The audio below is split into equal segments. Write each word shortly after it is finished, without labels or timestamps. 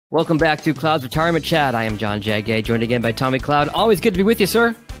Welcome back to Cloud's Retirement Chat. I am John Jagay, joined again by Tommy Cloud. Always good to be with you,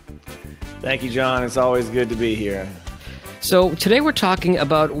 sir. Thank you, John. It's always good to be here. So today we're talking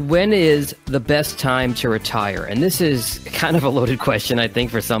about when is the best time to retire. And this is kind of a loaded question, I think,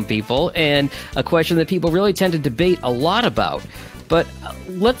 for some people, and a question that people really tend to debate a lot about. But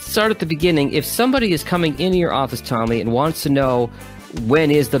let's start at the beginning. If somebody is coming into your office, Tommy, and wants to know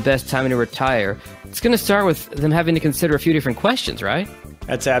when is the best time to retire, it's going to start with them having to consider a few different questions, right?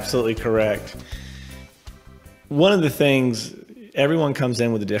 That's absolutely correct. One of the things, everyone comes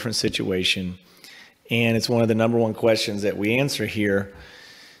in with a different situation, and it's one of the number one questions that we answer here,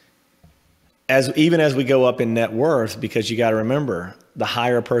 even as we go up in net worth, because you got to remember, the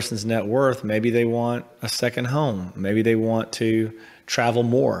higher a person's net worth, maybe they want a second home, maybe they want to travel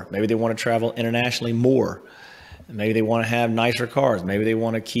more, maybe they want to travel internationally more, maybe they want to have nicer cars, maybe they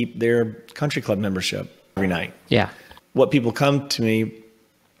want to keep their country club membership every night. Yeah. What people come to me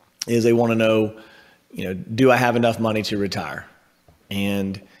is they want to know, do I have enough money to retire?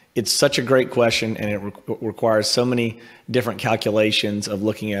 And it's such a great question, and it requires so many different calculations of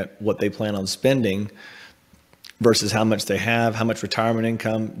looking at what they plan on spending versus how much they have, how much retirement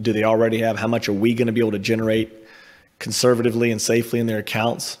income do they already have, how much are we going to be able to generate conservatively and safely in their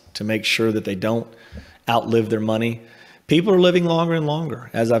accounts to make sure that they don't outlive their money. People are living longer and longer.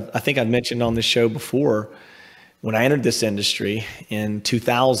 As I think I've mentioned on this show before, when I entered this industry in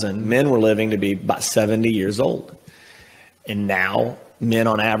 2000, men were living to be about 70 years old. And now men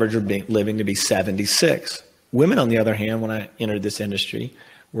on average are living to be 76. Women, on the other hand, when I entered this industry,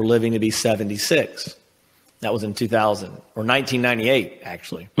 were living to be 76. That was in 2000, or 1998,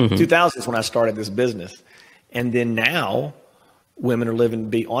 actually. 2000 is when I started this business. And then now, women are living to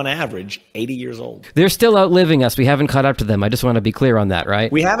be, on average, 80 years old. They're still outliving us. We haven't caught up to them. I just want to be clear on that,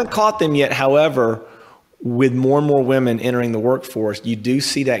 right? We haven't caught them yet. However, with more and more women entering the workforce, you do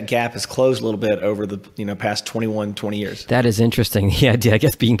see that gap has closed a little bit over the past 20 years. That is interesting. The idea, I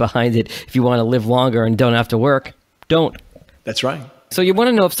guess, being behind it. If you want to live longer and don't have to work, don't. That's right. So you want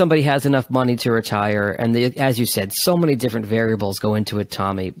to know if somebody has enough money to retire, and as you said, so many different variables go into it,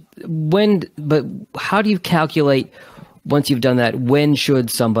 Tommy. But how do you calculate, once you've done that, when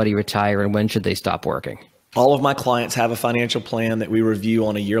should somebody retire and when should they stop working? All of my clients have a financial plan that we review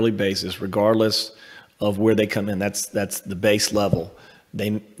on a yearly basis, regardless of where they come in. That's the base level.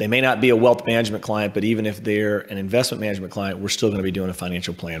 They may not be a wealth management client, but even if they're an investment management client, we're still going to be doing a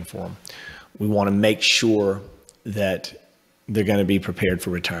financial plan for them. We want to make sure that they're going to be prepared for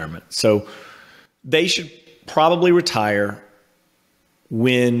retirement. So they should probably retire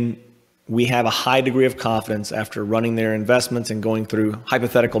when we have a high degree of confidence after running their investments and going through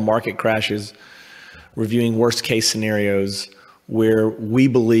hypothetical market crashes, reviewing worst case scenarios where we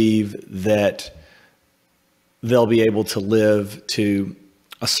believe that they'll be able to live to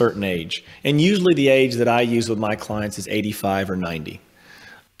a certain age. And usually the age that I use with my clients is 85 or 90.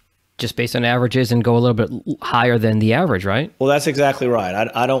 Just based on averages and go a little bit higher than the average, right? Well, that's exactly right.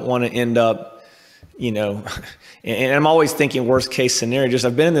 I don't want to end up, and I'm always thinking worst case scenario. Just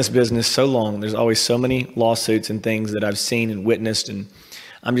I've been in this business so long. There's always so many lawsuits and things that I've seen and witnessed, and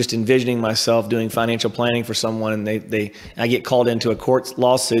I'm just envisioning myself doing financial planning for someone, and I get called into a court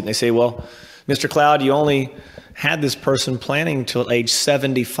lawsuit, and they say, well, Mr. Cloud, you only had this person planning till age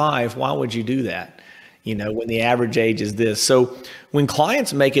 75. Why would you do that? When the average age is this. So when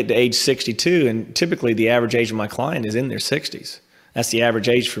clients make it to age 62, and typically the average age of my client is in their 60s. That's the average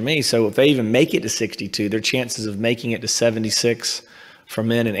age for me. So if they even make it to 62, their chances of making it to 76 for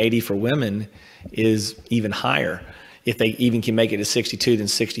men and 80 for women is even higher. If they even can make it to 62, then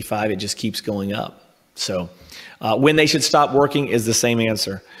 65, it just keeps going up. So when they should stop working is the same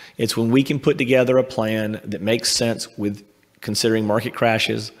answer. It's when we can put together a plan that makes sense with considering market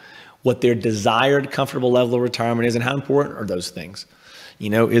crashes, what their desired comfortable level of retirement is, and how important are those things.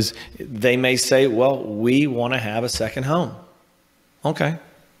 Is they may say, well, we want to have a second home. Okay.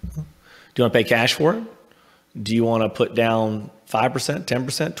 Do you want to pay cash for it? Do you want to put down 5%,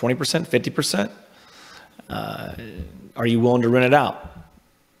 10%, 20%, 50%? Are you willing to rent it out?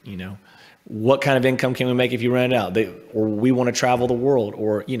 What kind of income can we make if you rent it out? Or we want to travel the world,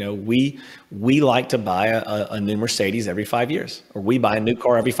 or we like to buy a new Mercedes every 5 years, or we buy a new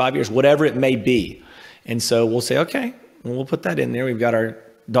car every 5 years, whatever it may be. And so we'll say, okay, well, we'll put that in there. We've got our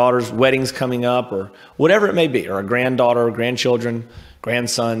daughter's weddings coming up, or whatever it may be, or a granddaughter, or grandchildren,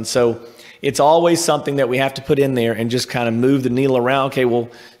 grandson. So it's always something that we have to put in there and just kind of move the needle around. Okay, well,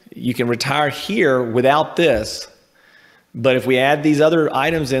 you can retire here without this. But if we add these other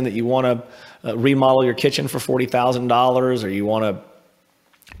items in, that you want to remodel your kitchen for $40,000, or you want to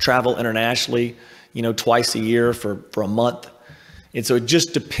travel internationally, twice a year for a month, And so it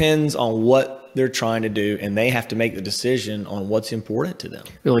just depends on what they're trying to do, and they have to make the decision on what's important to them.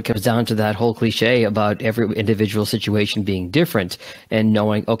 Really comes down to that whole cliche about every individual situation being different and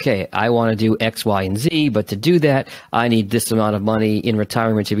knowing, okay, I want to do X, Y, and Z, but to do that, I need this amount of money in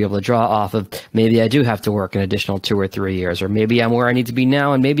retirement to be able to draw off of. Maybe I do have to work an additional 2 or 3 years, or maybe I'm where I need to be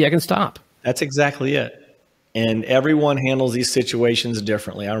now and maybe I can stop. That's exactly it. And everyone handles these situations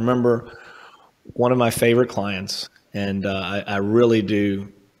differently. I remember one of my favorite clients, and I really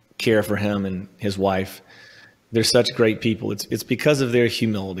do care for him and his wife. They're such great people. It's because of their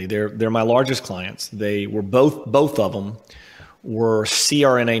humility. They're my largest clients. They were both of them were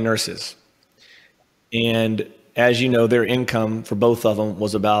CRNA nurses. And as you know, their income for both of them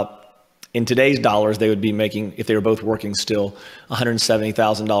was about, in today's dollars, they would be making, if they were both working still,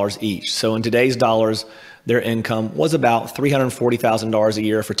 $170,000 each. So in today's dollars, their income was about $340,000 a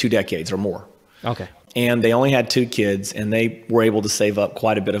year for 2 decades or more. Okay. And they only had 2 kids, and they were able to save up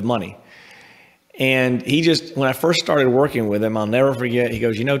quite a bit of money. And he just, when I first started working with him, I'll never forget, he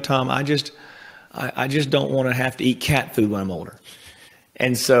goes, you know, Tom, I just don't want to have to eat cat food when I'm older.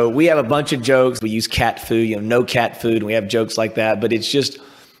 And so we have a bunch of jokes. We use cat food, no cat food, and we have jokes like that. But it's just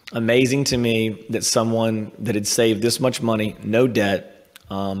amazing to me that someone that had saved this much money, no debt,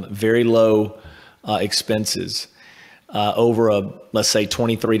 very low expenses, over a, let's say,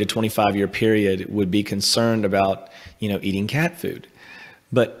 23 to 25 year period would be concerned about, eating cat food.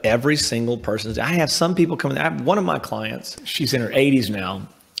 But every single person, I have some people coming, I have one of my clients, she's in her 80s now,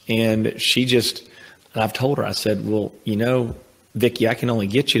 and and I've told her, I said, well, Vicki, I can only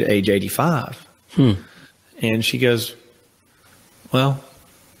get you to age 85. And she goes, well,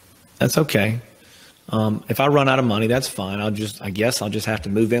 that's okay. If I run out of money, that's fine. I guess I'll just have to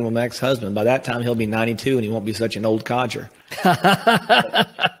move in with my ex-husband. By that time, he'll be 92 and he won't be such an old codger.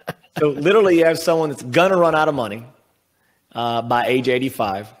 So literally you have someone that's going to run out of money by age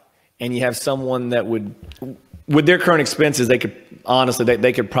 85. And you have someone that would, with their current expenses, they could, honestly,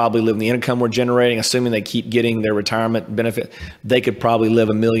 they could probably live in the income we're generating, assuming they keep getting their retirement benefit. They could probably live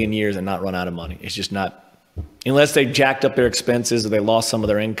 1,000,000 years and not run out of money. It's just not, unless they jacked up their expenses or they lost some of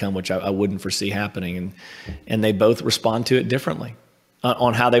their income, which I wouldn't foresee happening. And they both respond to it differently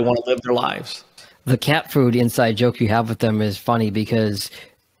on how they want to live their lives. The cat food inside joke you have with them is funny because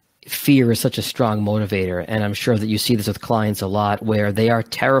fear is such a strong motivator. And I'm sure that you see this with clients a lot where they are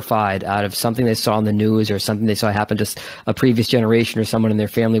terrified out of something they saw on the news or something they saw happen to a previous generation or someone in their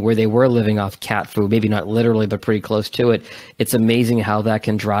family where they were living off cat food, maybe not literally, but pretty close to it. It's amazing how that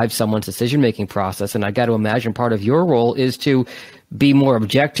can drive someone's decision-making process. And I got to imagine part of your role is to be more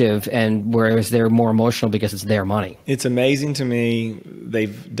objective, and whereas they're more emotional because it's their money. It's amazing to me.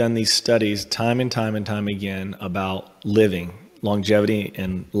 They've done these studies time and time and time again about living, longevity,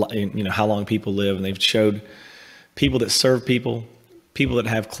 and how long people live, and they've showed people that serve people that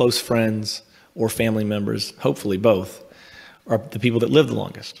have close friends or family members, hopefully both, are the people that live the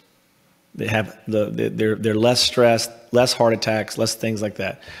longest. They have they're less stressed, less heart attacks, less things like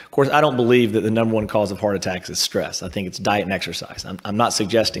that. Of course, I don't believe that the number one cause of heart attacks is stress. I think it's diet and exercise. I'm not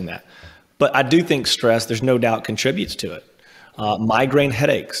suggesting that, but I do think stress, there's no doubt, contributes to it. Migraine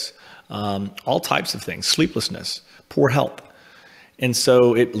headaches, all types of things, sleeplessness, poor health. And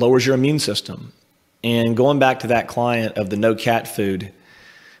so it lowers your immune system. And going back to that client of the no cat food,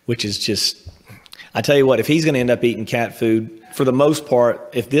 which is just, I tell you what, if he's going to end up eating cat food, for the most part,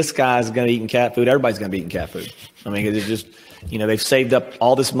 if this guy's going to be eating cat food, everybody's going to be eating cat food. I mean, it's just, they've saved up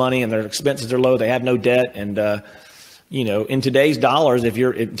all this money and their expenses are low. They have no debt. And, in today's dollars, if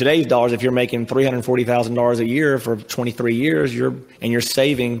you're making $340,000 a year for 23 years, you're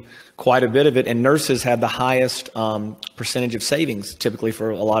saving quite a bit of it. And nurses have the highest percentage of savings typically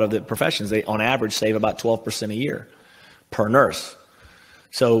for a lot of the professions. They, on average, save about 12% a year per nurse.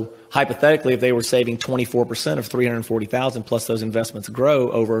 So hypothetically, if they were saving 24% of 340,000 plus those investments grow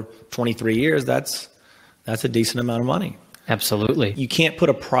over 23 years, that's a decent amount of money. Absolutely. You can't put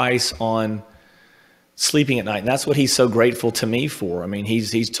a price on sleeping at night. And that's what he's so grateful to me for. I mean,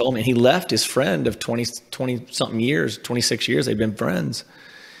 he's told me he left his friend of 20 something years, 26 years. They've been friends.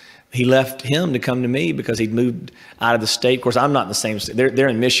 He left him to come to me because he'd moved out of the state. Of course, I'm not in the same state. They're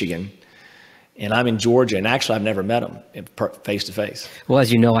in Michigan. And I'm in Georgia, and actually I've never met him face to face. Well,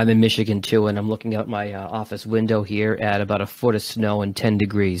 as you know, I'm in Michigan too, and I'm looking out my office window here at about a foot of snow and 10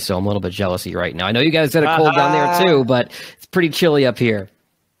 degrees, so I'm a little bit jealous of you right now. I know you guys got a cold down there too, but it's pretty chilly up here.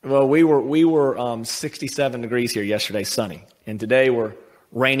 Well, we were 67 degrees here yesterday, sunny, and today we're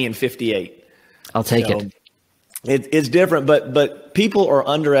rainy and 58. I'll take it. It's different, but people are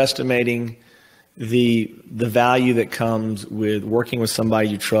underestimating the value that comes with working with somebody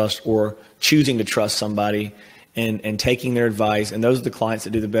you trust or choosing to trust somebody and taking their advice. And those are the clients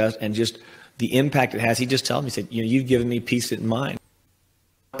that do the best, and just the impact it has. He just tells me, he said, you've given me peace of mind.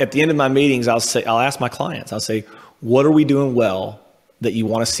 At the end of my meetings, I'll ask my clients, I'll say, what are we doing well that you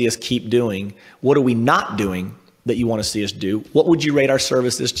want to see us keep doing? What are we not doing that you want to see us do? What would you rate our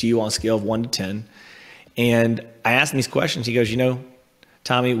services to you on a scale of 1 to 10? And I asked him these questions. He goes,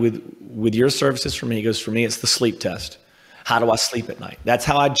 Tommy, with your services for me, he goes, for me, it's the sleep test. How do I sleep at night? That's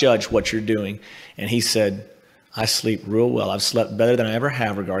how I judge what you're doing. And he said, I sleep real well. I've slept better than I ever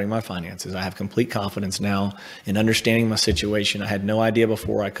have regarding my finances. I have complete confidence now in understanding my situation. I had no idea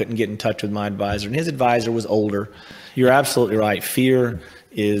before. I couldn't get in touch with my advisor, and his advisor was older. You're absolutely right. Fear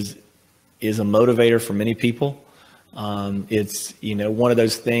is a motivator for many people. It's, one of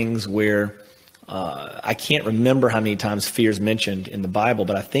those things where I can't remember how many times fear is mentioned in the Bible,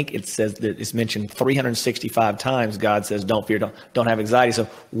 but I think it says that it's mentioned 365 times. God says, don't fear, don't have anxiety. So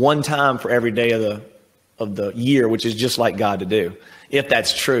one time for every day of the year, which is just like God to do, if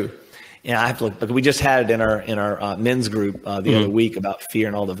that's true. And I have to look, we just had it in our men's group the other week about fear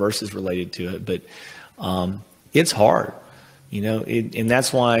and all the verses related to it. But it's hard, and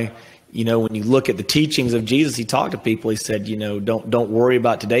that's why, when you look at the teachings of Jesus, he talked to people. He said, don't worry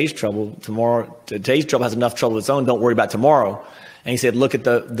about today's trouble. Today's trouble has enough trouble of its own. Don't worry about tomorrow. And he said, look at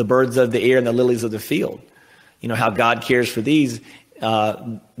the birds of the air and the lilies of the field. How God cares for these,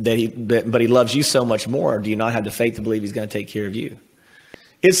 but he loves you so much more. Do you not have the faith to believe he's going to take care of you?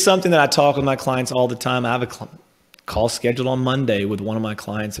 It's something that I talk with my clients all the time. I have a call scheduled on Monday with one of my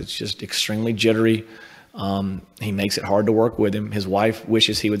clients. It's just extremely jittery. He makes it hard to work with him. His wife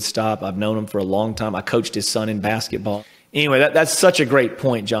wishes he would stop. I've known him for a long time. I coached his son in basketball. Anyway, that's such a great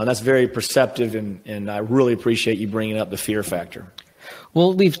point, John. That's very perceptive, and I really appreciate you bringing up the fear factor.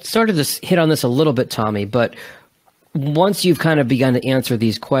 Well, we've started to hit on this a little bit, Tommy, but once you've kind of begun to answer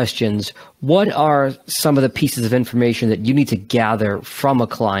these questions, what are some of the pieces of information that you need to gather from a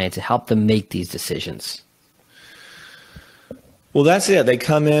client to help them make these decisions? Well, that's it. They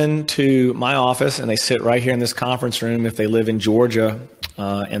come into my office and they sit right here in this conference room if they live in Georgia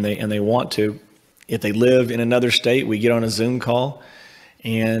and they want to. If they live in another state, we get on a Zoom call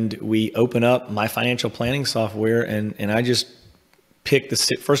and we open up my financial planning software, and I just pick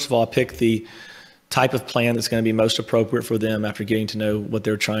first of all, I pick the type of plan that's going to be most appropriate for them after getting to know what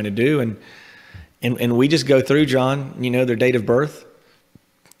they're trying to do. And we just go through, John, their date of birth.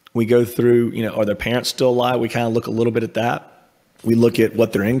 We go through, are their parents still alive? We kind of look a little bit at that. We look at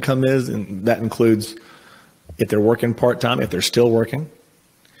what their income is, and that includes if they're working part-time, if they're still working,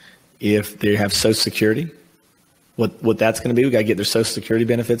 if they have Social Security, what that's going to be. We got to get their Social Security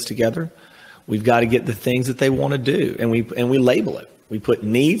benefits together. We've got to get the things that they want to do, and we label it. We put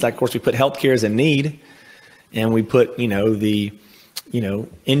needs, like, of course, we put healthcare as a need, and we put, the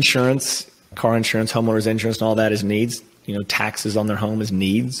insurance, car insurance, homeowners insurance, and all that as needs. Taxes on their home as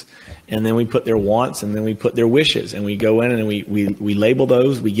needs. And then we put their wants, and then we put their wishes, and we go in and we label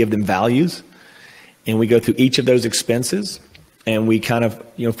those, we give them values, and we go through each of those expenses. And we kind of,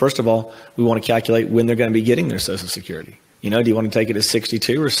 first of all, we want to calculate when they're going to be getting their Social Security. Do you want to take it at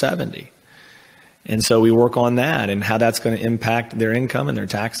 62 or 70? And so we work on that and how that's going to impact their income and their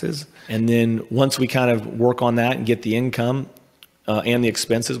taxes. And then once we kind of work on that and get the income and the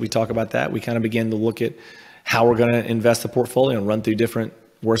expenses, we talk about that, we kind of begin to look at how we're going to invest the portfolio and run through different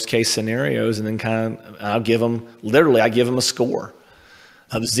worst case scenarios. And then I give them a score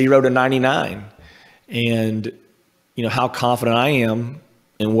of 0 to 99. And, how confident I am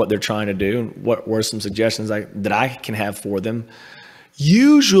in what they're trying to do and what were some suggestions that I can have for them.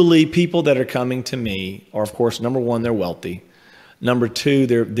 Usually people that are coming to me are, of course, number one, they're wealthy. Number two,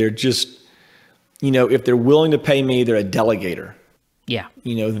 they're just, if they're willing to pay me, they're a delegator. Yeah.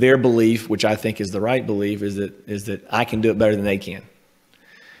 Their belief, which I think is the right belief, is that I can do it better than they can.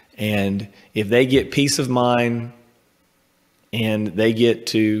 And if they get peace of mind and they get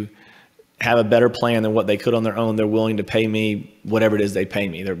to have a better plan than what they could on their own, they're willing to pay me whatever it is they pay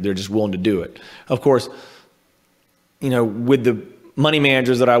me. They're just willing to do it. Of course, with the money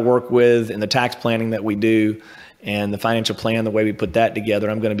managers that I work with and the tax planning that we do and the financial plan, the way we put that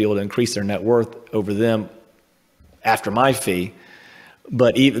together, I'm going to be able to increase their net worth over them after my fee.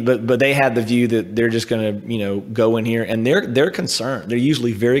 But they have the view that they're just going to, go in here, and they're concerned. They're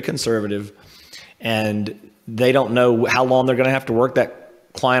usually very conservative, and they don't know how long they're going to have to work. That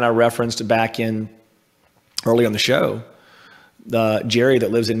client I referenced back in early on the show, Jerry that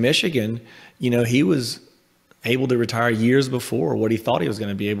lives in Michigan, he was able to retire years before what he thought he was going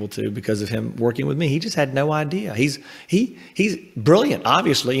to be able to because of him working with me. He just had no idea. He's brilliant.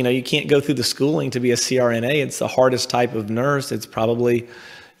 Obviously, you can't go through the schooling to be a CRNA. It's the hardest type of nurse. It's probably,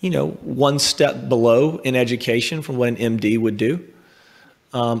 one step below in education from what an MD would do,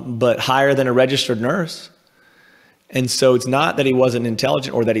 but higher than a registered nurse. And so it's not that he wasn't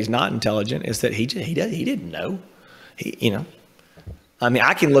intelligent or that he's not intelligent. It's that he didn't know.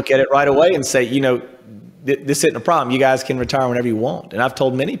 I can look at it right away and say, this isn't a problem. You guys can retire whenever you want. And I've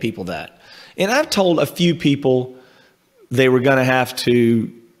told many people that. And I've told a few people they were going to have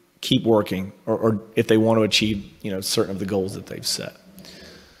to keep working or if they want to achieve, certain of the goals that they've set.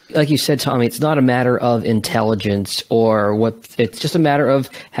 Like you said, Tommy, it's not a matter of intelligence it's just a matter of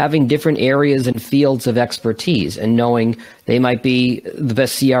having different areas and fields of expertise and knowing they might be the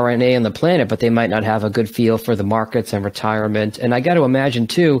best CRNA on the planet, but they might not have a good feel for the markets and retirement. And I got to imagine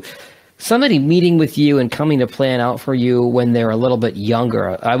too, somebody meeting with you and coming to plan out for you when they're a little bit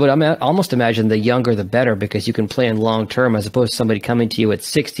younger, I would almost imagine the younger the better, because you can plan long term as opposed to somebody coming to you at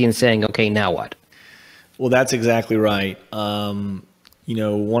 60 and saying, okay, now what? Well, that's exactly right.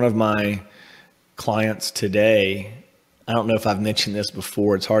 One of my clients today, I don't know if I've mentioned this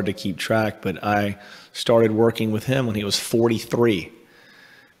before, it's hard to keep track, but I started working with him when he was 43.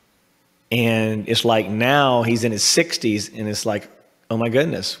 And it's like now he's in his 60s and it's like, oh my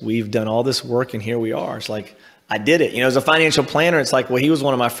goodness, we've done all this work and here we are. It's like, I did it. As a financial planner, it's like, well, he was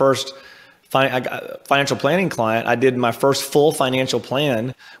one of my first financial planning client. I did my first full financial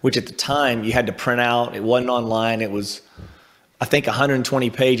plan, which at the time you had to print out. It wasn't online. It was, I think, 120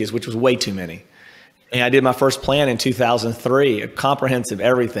 pages, which was way too many. And I did my first plan in 2003, a comprehensive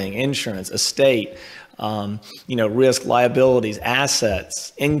everything, insurance, estate, risk, liabilities,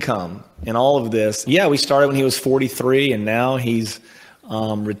 assets, income, and all of this. Yeah, we started when he was 43, and now he's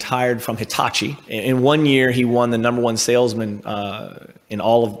retired from Hitachi. In 1 year, he won the #1 salesman in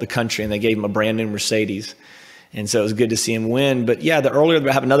all of the country, and they gave him a brand new Mercedes. And so it was good to see him win. But yeah,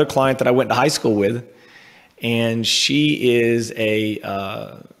 I have another client that I went to high school with, and she is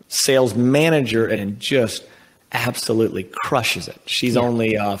a sales manager and just absolutely crushes it. She's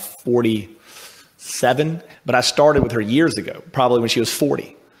only 47, but I started with her years ago, probably when she was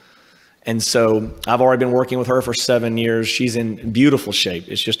 40. And so I've already been working with her for 7 years. She's in beautiful shape.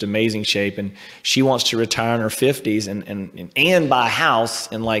 It's just amazing shape. And she wants to retire in her 50s and buy a house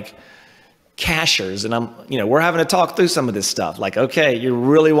and like cashers. And we're having to talk through some of this stuff. Like, okay, you're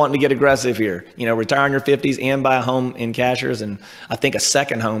really wanting to get aggressive here, retire in your 50s and buy a home in cashers. And I think a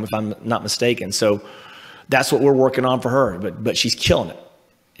second home, if I'm not mistaken. So that's what we're working on for her, but she's killing it.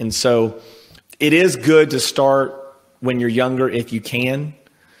 And so it is good to start when you're younger if you can.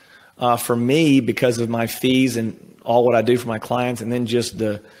 For me, because of my fees and all what I do for my clients, and then just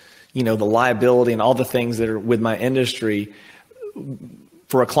the liability and all the things that are with my industry,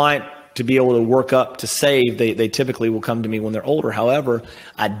 for a client to be able to work up to save, they typically will come to me when they're older. However,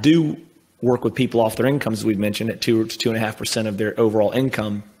 I do work with people off their incomes, as we've mentioned, at 2 to 2.5% of their overall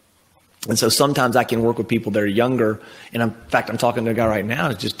income. And so sometimes I can work with people that are younger. And in fact, I'm talking to a guy right now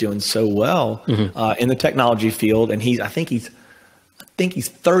who's just doing so well in the technology field. And I think he's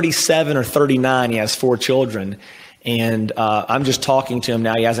 37 or 39. He has 4 children. And I'm just talking to him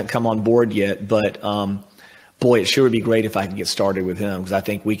now. He hasn't come on board yet. But boy, it sure would be great if I could get started with him, because I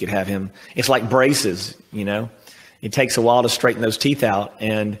think we could have him. It's like braces, It takes a while to straighten those teeth out.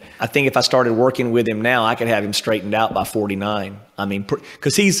 And I think if I started working with him now, I could have him straightened out by 49. I mean,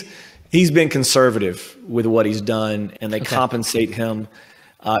 because he's been conservative with what he's done, and they compensate him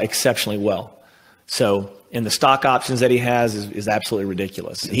exceptionally well. So, and the stock options that he has is absolutely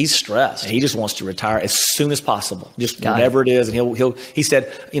ridiculous. He's stressed. He just wants to retire as soon as possible, just whatever it is. And he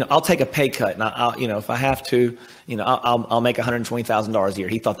said, I'll take a pay cut, and I'll if I have to, I'll make $120,000 a year.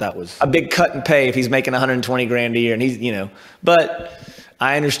 He thought that was a big cut in pay if he's making 120 grand a year, and he's but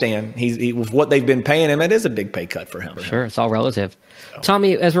I understand with what they've been paying him, it is a big pay cut for him. Sure, it's all relative.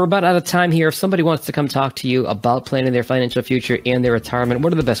 Tommy, as we're about out of time here, if somebody wants to come talk to you about planning their financial future and their retirement,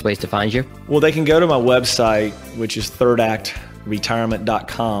 what are the best ways to find you? Well, they can go to my website, which is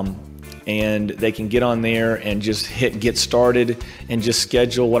thirdactretirement.com, and they can get on there and just hit get started and just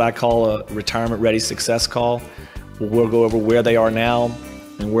schedule what I call a retirement ready success call. We'll go over where they are now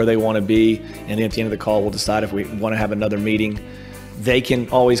and where they want to be, and then at the end of the call, we'll decide if we want to have another meeting. They can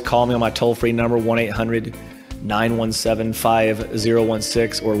always call me on my toll-free number,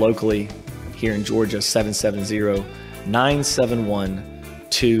 1-800-917-5016, or locally here in Georgia,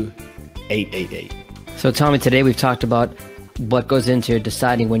 770-971-2888. So Tommy, today we've talked about what goes into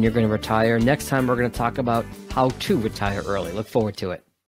deciding when you're going to retire. Next time we're going to talk about how to retire early. Look forward to it.